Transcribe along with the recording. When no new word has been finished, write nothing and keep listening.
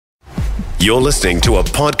You're listening to a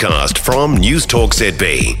podcast from News Talk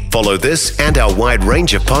ZB. Follow this and our wide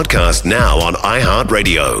range of podcasts now on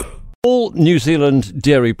iHeartRadio. All New Zealand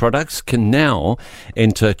dairy products can now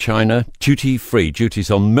enter China duty-free. Duties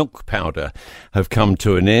on milk powder have come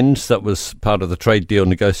to an end. That was part of the trade deal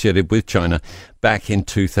negotiated with China back in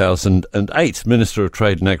 2008. Minister of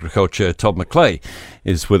Trade and Agriculture Todd McClay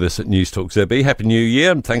is with us at News Talk ZB. Happy New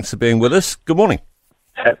Year and thanks for being with us. Good morning.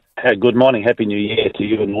 Good morning. Happy New Year to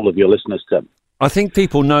you and all of your listeners, Tim. I think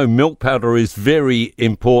people know milk powder is very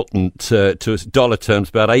important to dollar terms,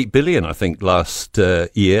 about $8 billion, I think, last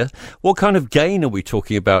year. What kind of gain are we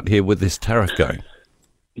talking about here with this tariff going?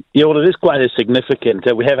 Yeah, well, it is quite significant.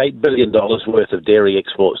 We have $8 billion worth of dairy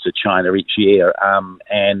exports to China each year,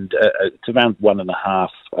 and it's around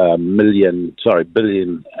 1.5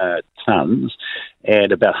 billion tonnes,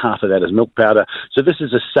 and about half of that is milk powder. So this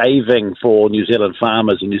is a saving for New Zealand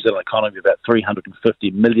farmers and New Zealand economy of about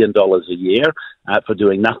 $350 million a year for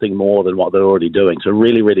doing nothing more than what they're already doing. So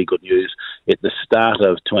really, really good news at the start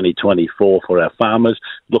of 2024 for our farmers.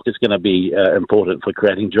 Look, it's going to be important for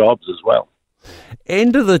creating jobs as well.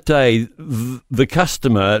 End of the day, the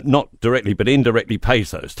customer, not directly but indirectly,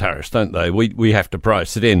 pays those tariffs, don't they? We have to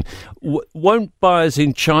price it in. Won't buyers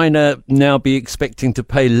in China now be expecting to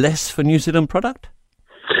pay less for New Zealand product?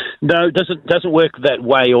 No, it doesn't work that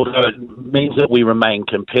way, although it means that we remain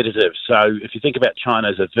competitive. So if you think about China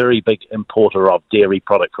as a very big importer of dairy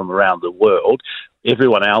product from around the world,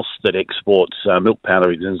 everyone else that exports milk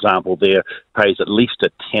powder, as an example, there pays at least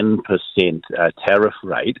a 10% tariff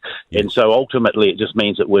rate. Yes. And so ultimately it just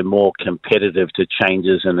means that we're more competitive to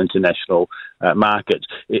changes in international markets.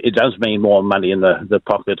 It does mean more money in the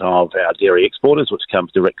pocket of our dairy exporters, which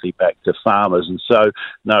comes directly back to farmers. And so,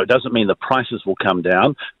 no, it doesn't mean the prices will come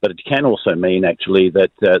down, but it can also mean actually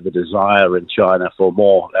that the desire in China for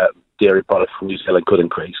more dairy products from New Zealand could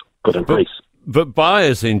increase. But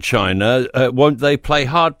buyers in China, won't they play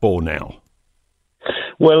hardball now?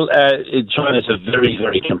 Well, China is a very,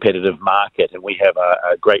 very competitive market, and we have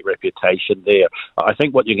a great reputation there. I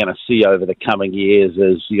think what you're going to see over the coming years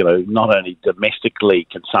is, not only domestically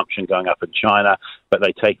consumption going up in China, but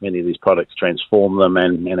they take many of these products, transform them,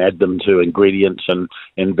 and add them to ingredients and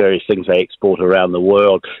various things they export around the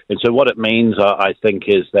world. And so what it means, I think,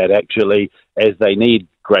 is that actually, as they need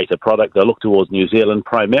greater product, they'll look towards New Zealand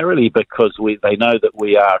primarily because they know that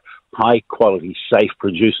we are high-quality, safe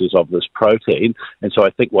producers of this protein. And so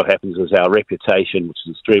I think what happens is our reputation, which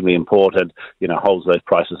is extremely important, holds those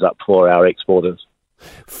prices up for our exporters.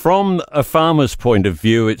 From a farmer's point of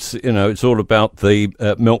view, it's all about the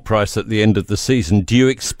milk price at the end of the season. Do you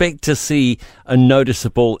expect to see a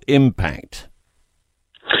noticeable impact?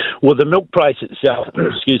 Well, the milk price itself,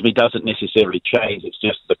 doesn't necessarily change. It's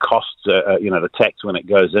just the costs, the tax when it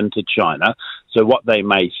goes into China. So what they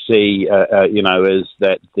may see, is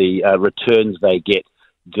that the returns they get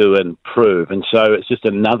do improve. And so it's just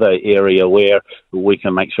another area where we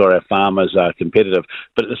can make sure our farmers are competitive.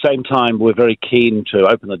 But at the same time, we're very keen to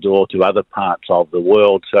open the door to other parts of the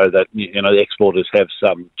world so that, the exporters have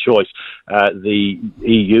some choice. The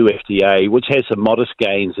EU FTA, which has some modest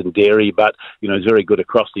gains in dairy, but, is very good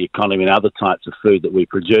across the economy and other types of food that we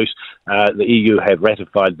produce. The EU have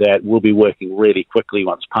ratified that. We'll be working really quickly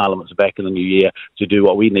once Parliament's back in the new year to do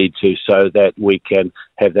what we need to so that we can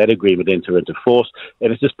have that agreement enter into force.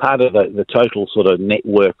 And it's just part of the total sort of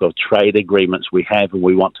network of trade agreements we have and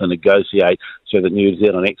we want to negotiate so that New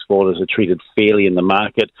Zealand exporters are treated fairly in the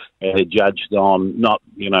market and they're judged on not,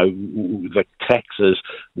 the taxes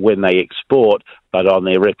when they export, but on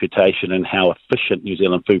their reputation and how efficient New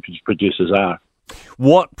Zealand food producers are.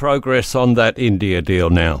 What progress on that India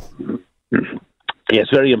deal now? Yeah,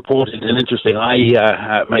 it's very important and interesting. I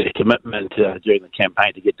made a commitment during the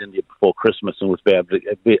campaign to get to India before Christmas and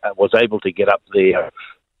was able to get up there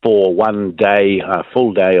for one day,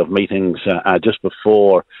 full day of meetings just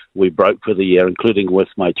before we broke for the year, including with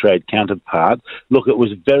my trade counterpart. Look, it was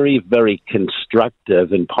very, very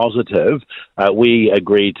constructive and positive. We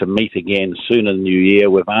agreed to meet again soon in the new year.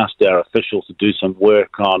 We've asked our officials to do some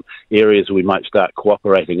work on areas we might start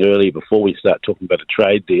cooperating early before we start talking about a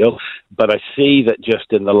trade deal. But I see that just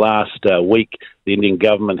in the last week, the Indian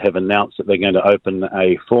government have announced that they're going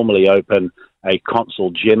to formally open a consul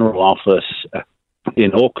general office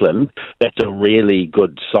in Auckland. That's a really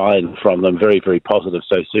good sign from them, very, very positive,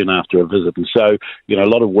 so soon after a visit. And so, a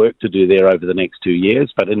lot of work to do there over the next 2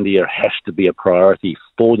 years, but India has to be a priority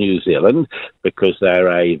for New Zealand because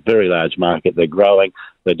they're a very large market. They're growing.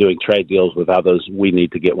 They're doing trade deals with others. We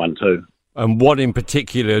need to get one too. And what in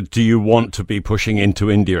particular do you want to be pushing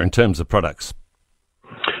into India in terms of products?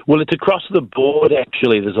 Well, it's across the board,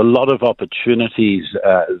 actually. There's a lot of opportunities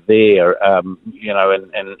there,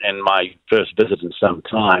 in my first visit in some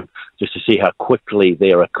time, just to see how quickly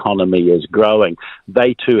their economy is growing.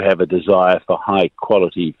 They, too, have a desire for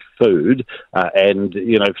high-quality food, and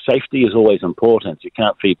safety is always important. You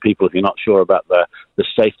can't feed people if you're not sure about the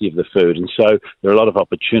safety of the food, and so there are a lot of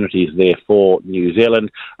opportunities there for New Zealand.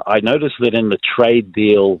 I noticed that in the trade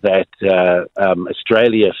deal that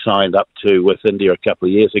Australia signed up to with India a couple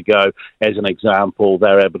of years ago, as an example,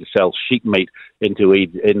 they're able to sell sheep meat into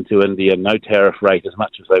India, no tariff rate, as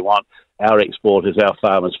much as they want. Our exporters, our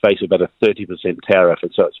farmers face about a 30% tariff,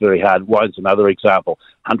 and so it's very hard. Wine's another example,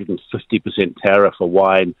 150% tariff for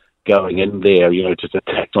wine going in there, just a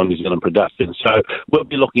tax on New Zealand production. So we'll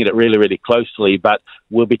be looking at it really, really closely, but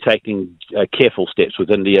we'll be taking careful steps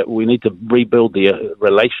with India. We need to rebuild the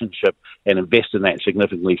relationship and invest in that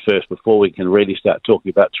significantly first before we can really start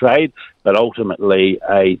talking about trade. But ultimately,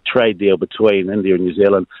 a trade deal between India and New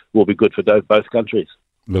Zealand will be good for both countries.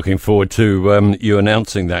 Looking forward to you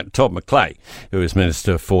announcing that. Todd McClay, who is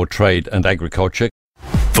Minister for Trade and Agriculture.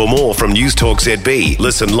 For more from News Talk ZB,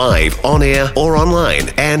 listen live, on air or online,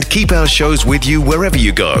 and keep our shows with you wherever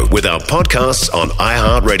you go with our podcasts on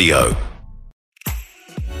iHeartRadio.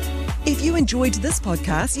 If you enjoyed this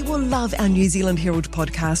podcast, you will love our New Zealand Herald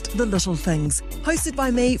podcast, The Little Things, hosted by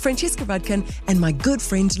me, Francesca Rudkin, and my good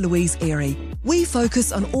friend Louise Airy. We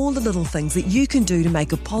focus on all the little things that you can do to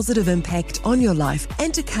make a positive impact on your life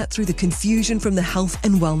and to cut through the confusion from the health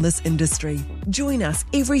and wellness industry. Join us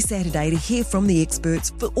every Saturday to hear from the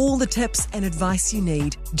experts for all the tips and advice you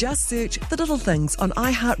need. Just search The Little Things on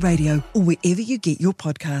iHeartRadio or wherever you get your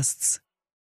podcasts.